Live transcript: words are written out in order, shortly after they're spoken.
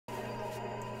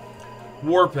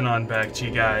Warping on back to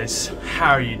you guys.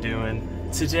 How are you doing?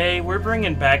 Today we're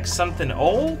bringing back something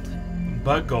old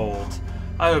but gold.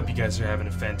 I hope you guys are having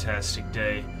a fantastic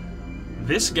day.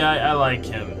 This guy, I like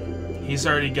him. He's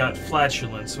already got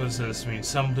flatulence. What does this mean?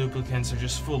 Some duplicants are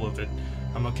just full of it.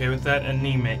 I'm okay with that.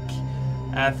 Anemic.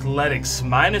 Athletics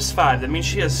 -5. That means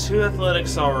she has 2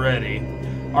 athletics already.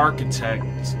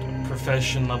 Architect.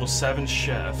 Profession level 7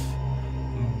 chef.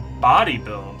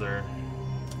 Bodybuilder.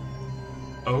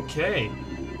 Okay.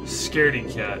 Scaredy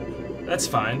cat. That's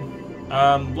fine.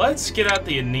 Let's get out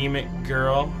the anemic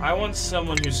girl. I want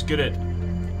someone who's good at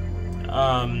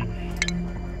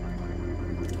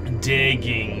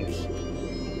digging.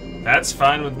 That's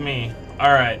fine with me.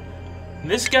 Alright.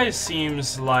 This guy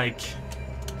seems like,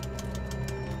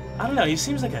 I don't know, he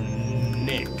seems like a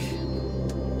Nick.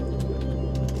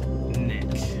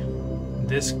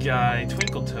 This guy,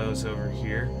 Twinkle Toes over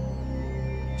here,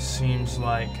 seems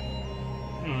like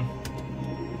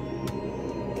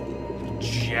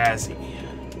Jazzy.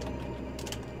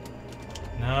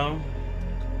 No?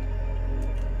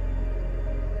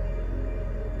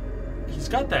 He's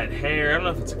got that hair. I don't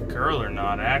know if it's a girl or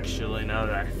not, actually, now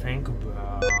that I think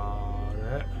about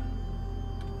it.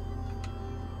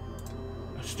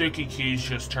 Sticky keys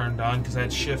just turned on because I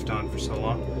had shift on for so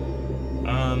long.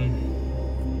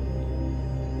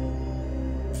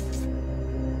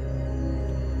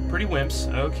 Pretty wimps.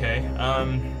 Okay.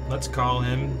 Let's call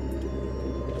him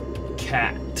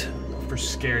Cat for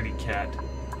Scaredy Cat.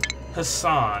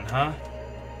 Hassan, huh?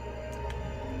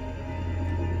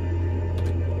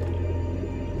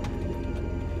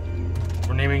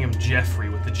 We're naming him Jeffrey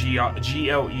with the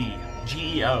G-O-E.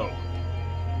 G-E-O.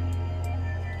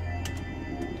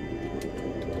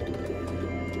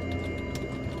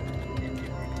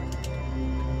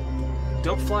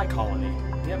 Dope Fly Colony.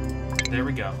 Yep. There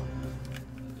we go.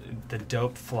 The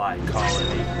Dope Fly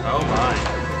Colony. Oh my.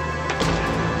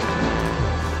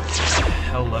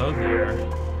 Hello there.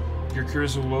 Your crew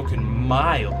has awoken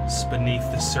miles beneath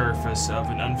the surface of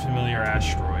an unfamiliar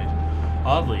asteroid.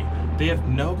 Oddly, they have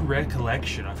no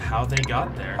recollection of how they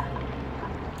got there.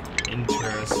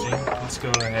 Interesting. Let's go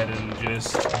ahead and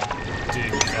just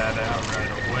dig that out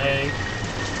right away.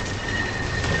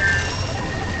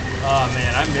 Oh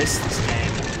man, I missed this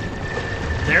game.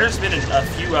 There's been a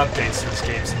few updates to this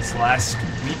game since last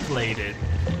we played it,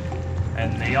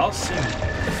 and they all seem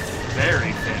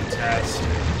very fantastic.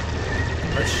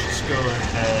 Let's just go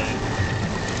ahead.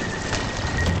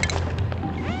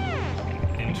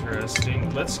 Interesting.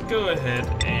 Let's go ahead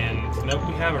and... Nope,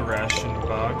 we have a ration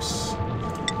box.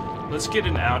 Let's get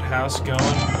an outhouse going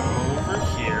over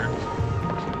here.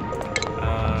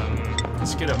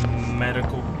 Let's get a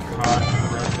medical cot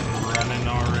running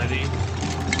already.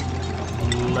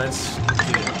 Let's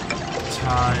get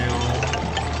tile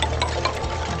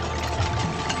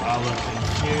all up in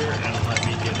here, and let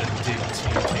me get a dig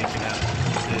team taken out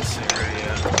of this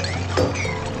area.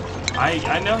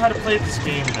 I know how to play this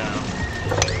game now.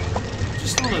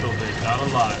 Just a little bit, not a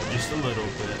lot, just a little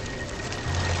bit.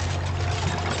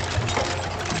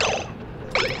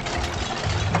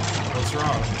 What's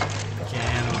wrong?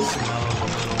 Can smell a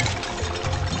little.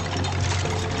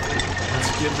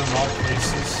 Let's give them all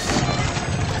places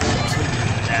to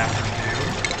nap and do.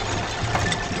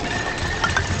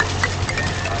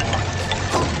 I want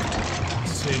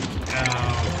to take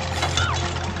out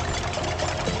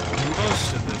most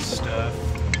of this stuff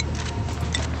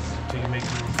to make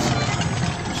room for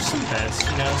just some beds,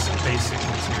 you know, some basic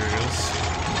materials.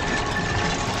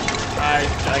 I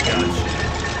got you.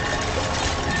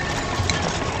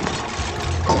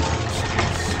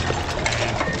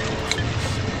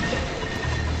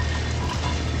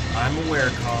 I'm aware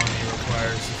colony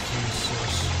requires a food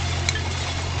source.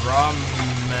 Raw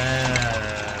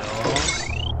metal.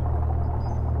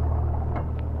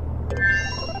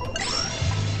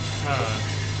 Huh.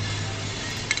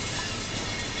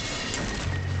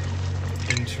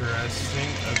 Interesting.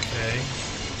 Okay.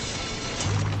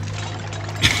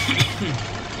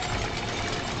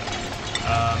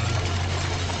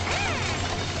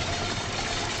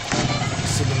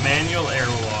 So the manual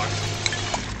airlock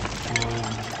will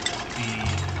be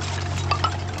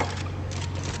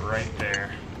right there.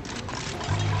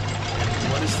 And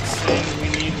what is this thing we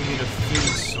need? We need a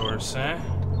food source, eh?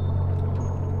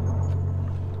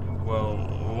 Well,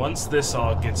 once this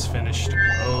all gets finished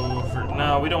over...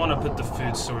 No, we don't want to put the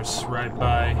food source right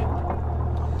by...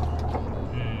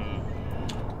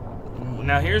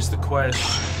 Now here's the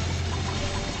question.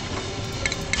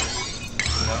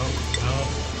 No.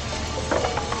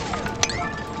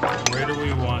 Where do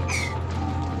we want to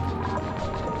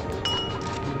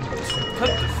put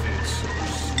the food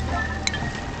source?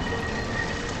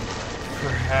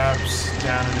 perhaps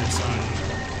down in its own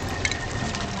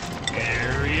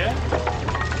area.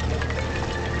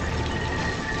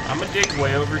 I'm gonna dig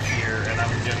way over here, and I'm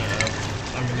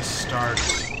gonna start.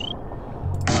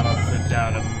 I'm gonna put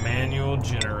down a manual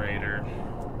generator,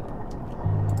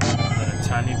 then a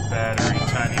tiny battery,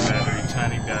 tiny battery,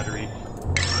 tiny battery.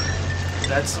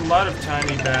 That's a lot of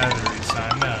tiny batteries,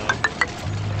 I know.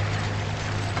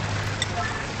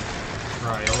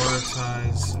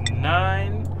 Prioritize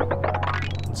 9.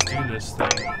 Let's do this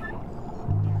thing.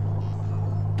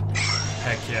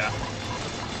 Heck yeah.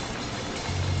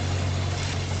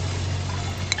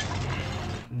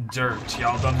 Dirt.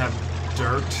 Y'all don't have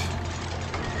dirt?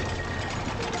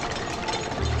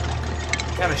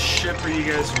 What kind of ship are you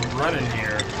guys running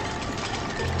here?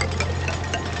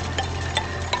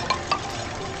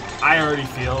 I already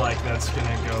feel like that's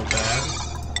gonna go bad.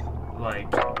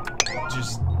 Like,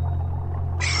 just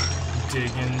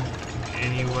digging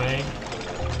anyway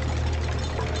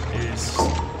is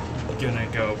gonna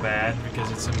go bad because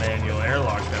it's a manual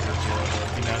airlock that we're dealing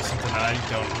with. You know, something I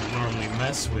don't normally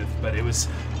mess with, but it was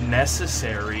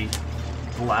necessary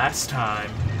last time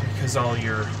because all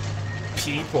your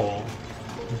people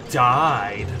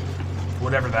died.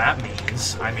 Whatever that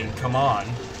means. I mean, come on.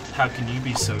 How can you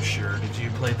be so sure? Did you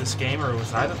play this game, or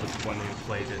was I the one who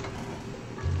played it?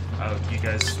 Oh, you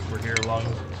guys were here along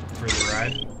for the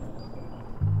ride?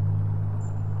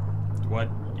 What?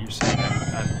 You're saying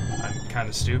I'm kind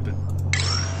of stupid?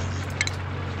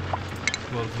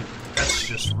 Well, that's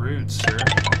just rude, sir.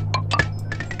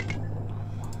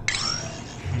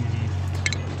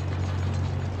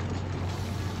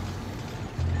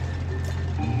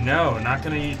 No, not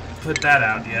gonna put that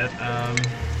out yet.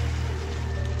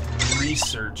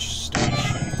 Research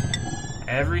station.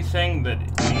 Everything that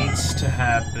needs to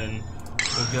happen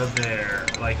will go there.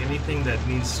 Like anything that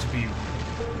needs to be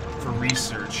for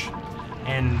research.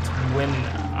 And when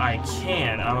I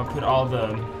can, I'm gonna put all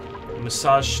the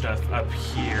massage stuff up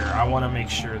here. I want to make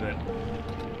sure that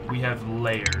we have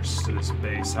layers to this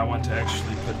base. I want to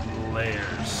actually put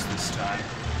layers this time.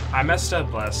 I messed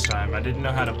up last time. I didn't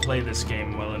know how to play this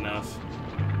game well enough.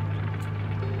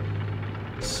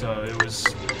 So it was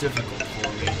difficult for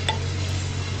me.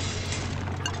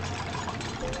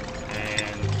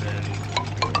 And then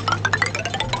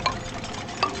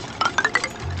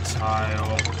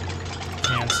tile,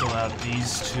 cancel out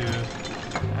these two,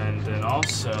 and then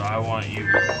also I want you,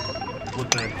 with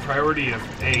the priority of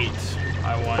 8,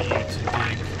 I want you to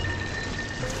dig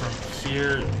from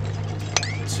here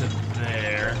to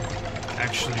there.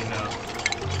 Actually, no.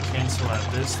 Cancel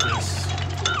out this,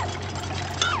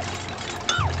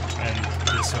 and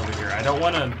this over here. I don't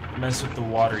want to mess with the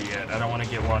water yet. I don't want to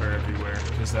get water everywhere,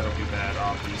 because that'll be bad,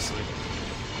 obviously.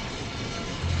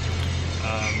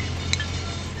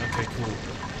 Okay, cool.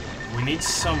 We need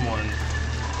someone.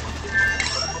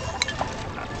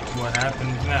 What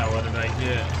happened now? What did I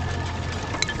get?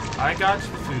 I got to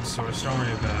the food source, don't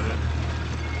worry about it.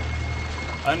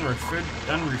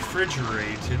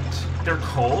 Unrefrigerated. They're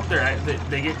cold?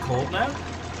 They get cold now?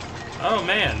 Oh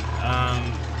man.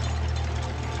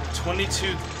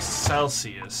 22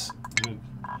 Celsius.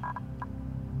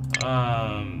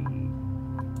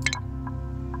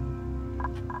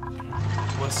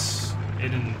 What's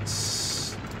it in?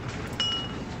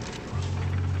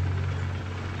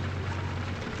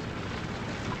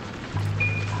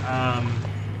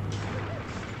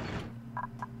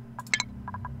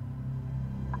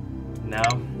 No.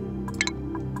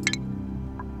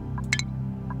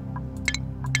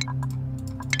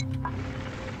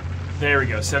 There we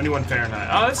go, 71 Fahrenheit.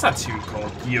 Oh, that's not too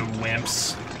cold, you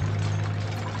wimps.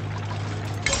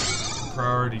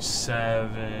 Priority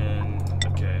 7.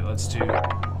 Okay, let's do 9.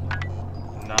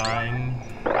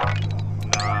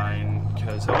 9,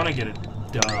 because I want to get it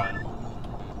done.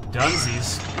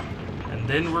 Dunsies. And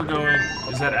then we're going...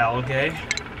 Is that algae?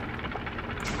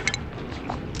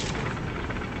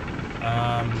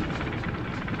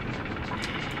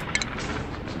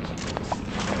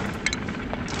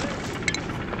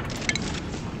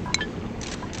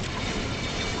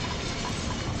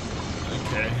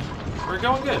 Okay. We're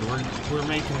going good. We're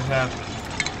making it happen.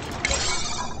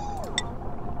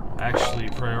 Actually,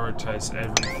 prioritize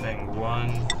everything.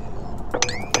 1.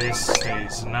 This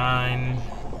stays 9.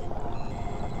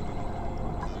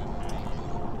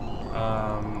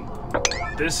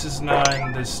 This is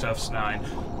 9, this stuff's 9.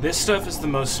 This stuff is the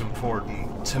most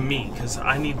important to me, because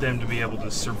I need them to be able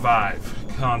to survive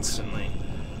constantly.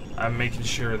 I'm making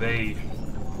sure they,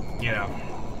 you know,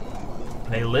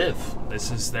 they live. This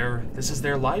is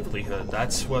their livelihood.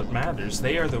 That's what matters.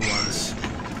 They are the ones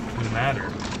who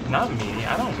matter. Not me.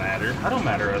 I don't matter. I don't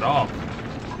matter at all.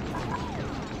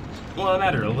 Well, it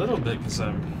matters a little bit because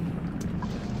I'm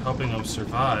helping him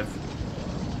survive.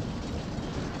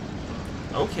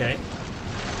 Okay.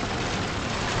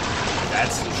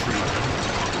 That's intriguing.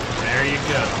 There you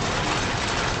go.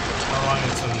 How long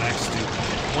until the next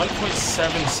duplicate?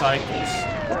 1.7 cycles.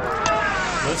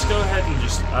 Let's go ahead and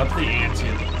just up the ante.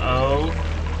 Oh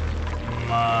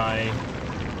my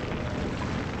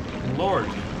lord.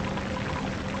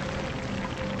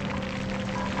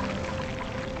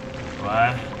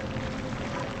 What?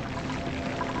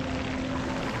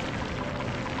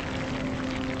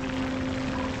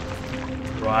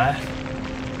 What?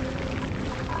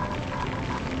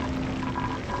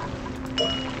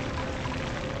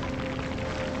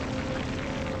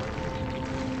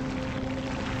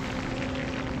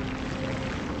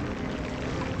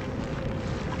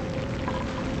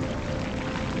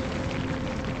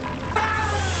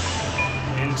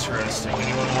 Interesting.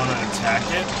 Anyone want to attack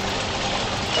it?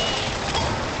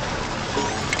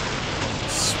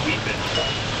 Sweep it.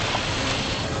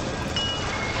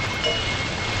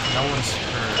 No one's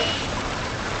hurt.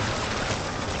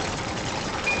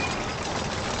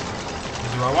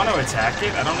 Do I want to attack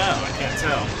it? I don't know. I can't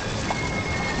tell.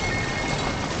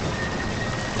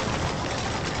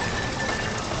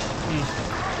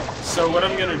 So what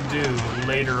I'm gonna do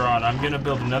later on, I'm gonna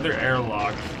build another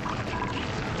airlock.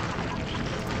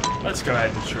 Let's go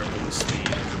ahead and triple the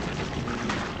speed.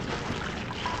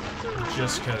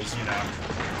 Just cause, you know.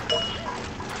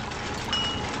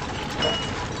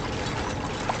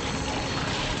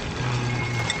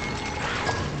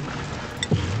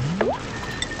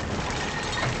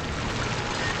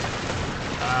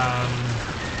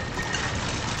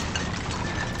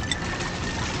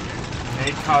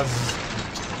 May cause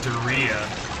diarrhea.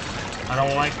 I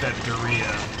don't like that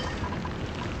diarrhea.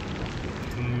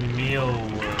 Meal.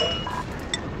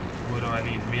 What do I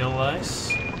need? Meal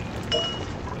ice?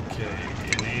 Okay.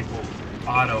 Enable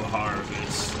auto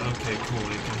harvest. Okay, cool.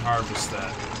 You can harvest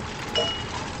that.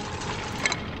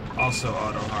 Also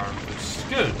auto harvest.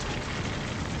 Good.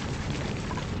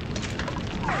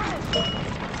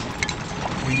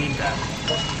 We need that.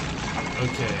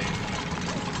 Okay.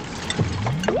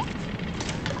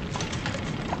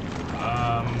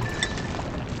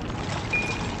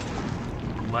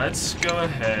 Let's go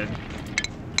ahead.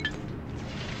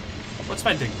 What's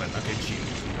my dig button? Okay, G.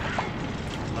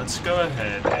 Let's go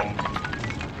ahead and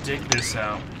dig this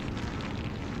out.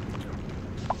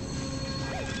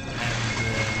 And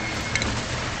then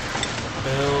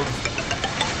build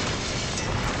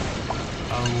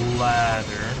a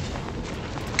ladder.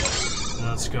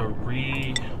 Let's go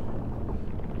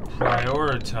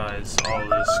prioritize all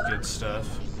this good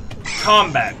stuff.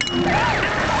 Combat!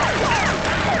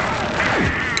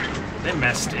 They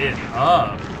messed it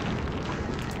up.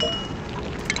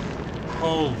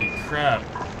 Holy crap.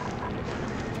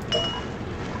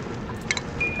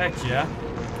 Heck yeah.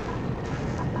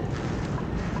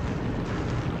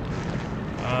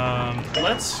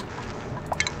 Let's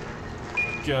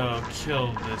go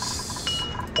kill this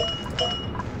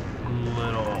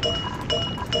little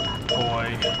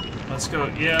boy. Let's go,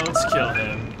 yeah, let's kill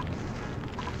him.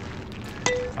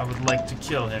 I would like to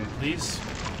kill him, please.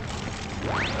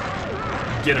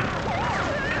 Get him.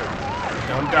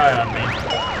 Don't die on me.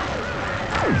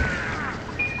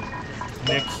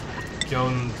 Nick, go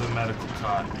in the medical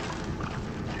cot.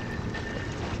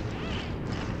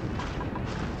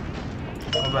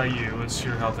 How about you? What's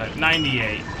your health at?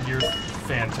 98. You're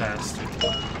fantastic.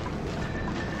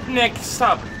 Nick,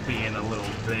 stop being a little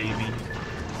baby.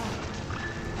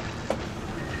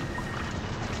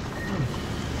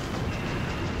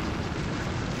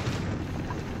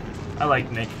 I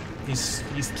like Nick. He's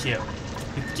cute.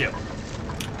 He's cute.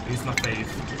 He's my fave.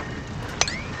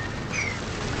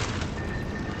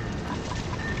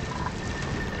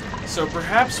 So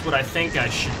perhaps what I think I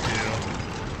should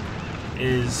do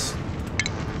is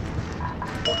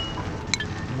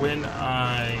when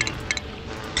I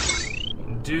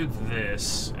do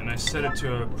this and I set it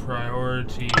to a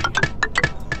priority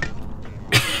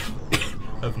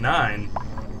of 9,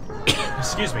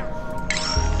 excuse me.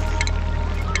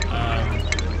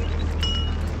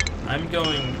 I'm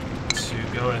going to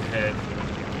go ahead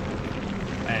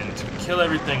and kill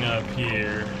everything up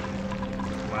here.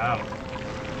 Wow.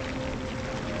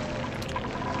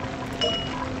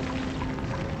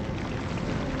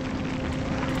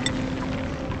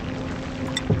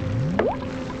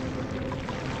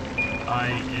 I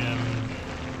am...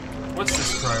 What's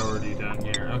this priority down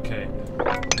here? Okay.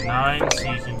 9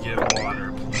 so you can get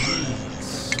water,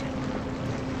 please.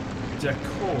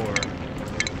 Decor.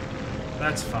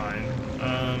 That's fine.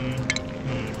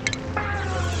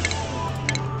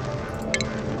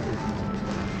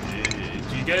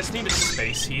 guys need a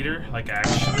space heater, like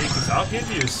actually, because I'll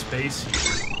give you a space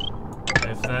heater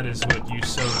if that is what you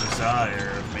so desire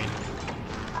of me.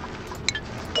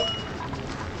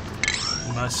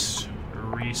 Must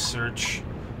research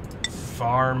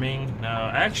farming. No,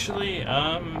 actually,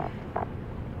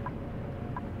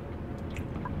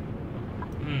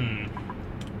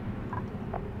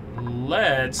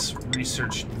 let's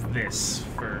research this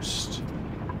first.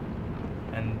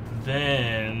 And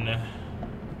then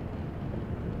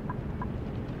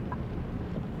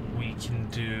we can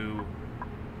do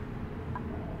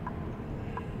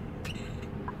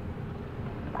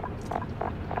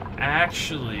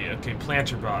actually, okay,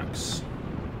 planter box.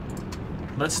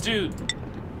 Let's do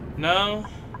no.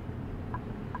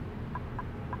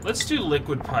 Let's do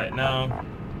liquid pipe. No.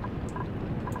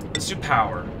 Let's do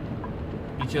power.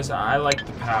 Because I like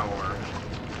the power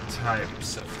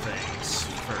types of things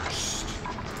first.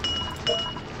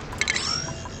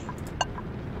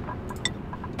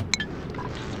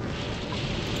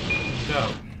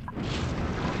 Go.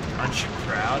 Aren't you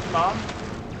proud, Mom?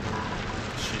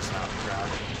 She's not proud.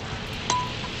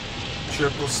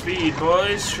 Triple speed,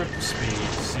 boys. Triple speed.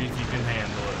 See if you can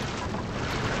handle it.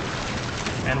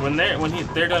 And when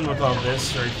they're done with all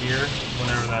this right here,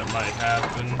 whenever that might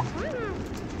happen.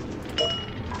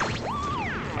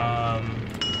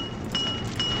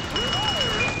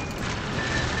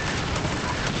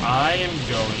 I am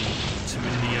going to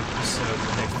end the episode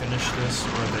when they finish this,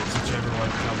 or that whichever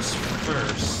one comes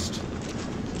first.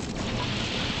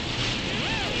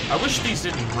 I wish these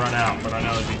didn't run out, but I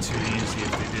know it'd be too easy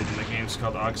if they did. And the game's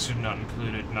called Oxygen Not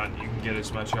Included. You can get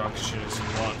as much oxygen as you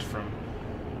want from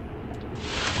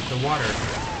the water.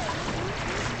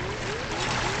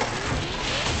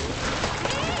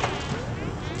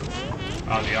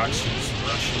 Oh, the oxygen's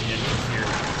rushing in here.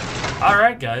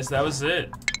 Alright guys, that was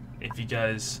it. If you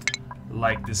guys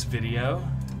liked this video,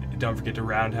 don't forget to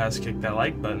roundhouse kick that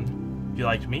like button. If you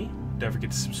liked me, don't forget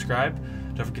to subscribe.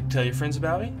 Don't forget to tell your friends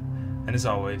about me. And as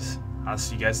always, I'll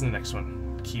see you guys in the next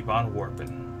one. Keep on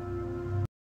warping.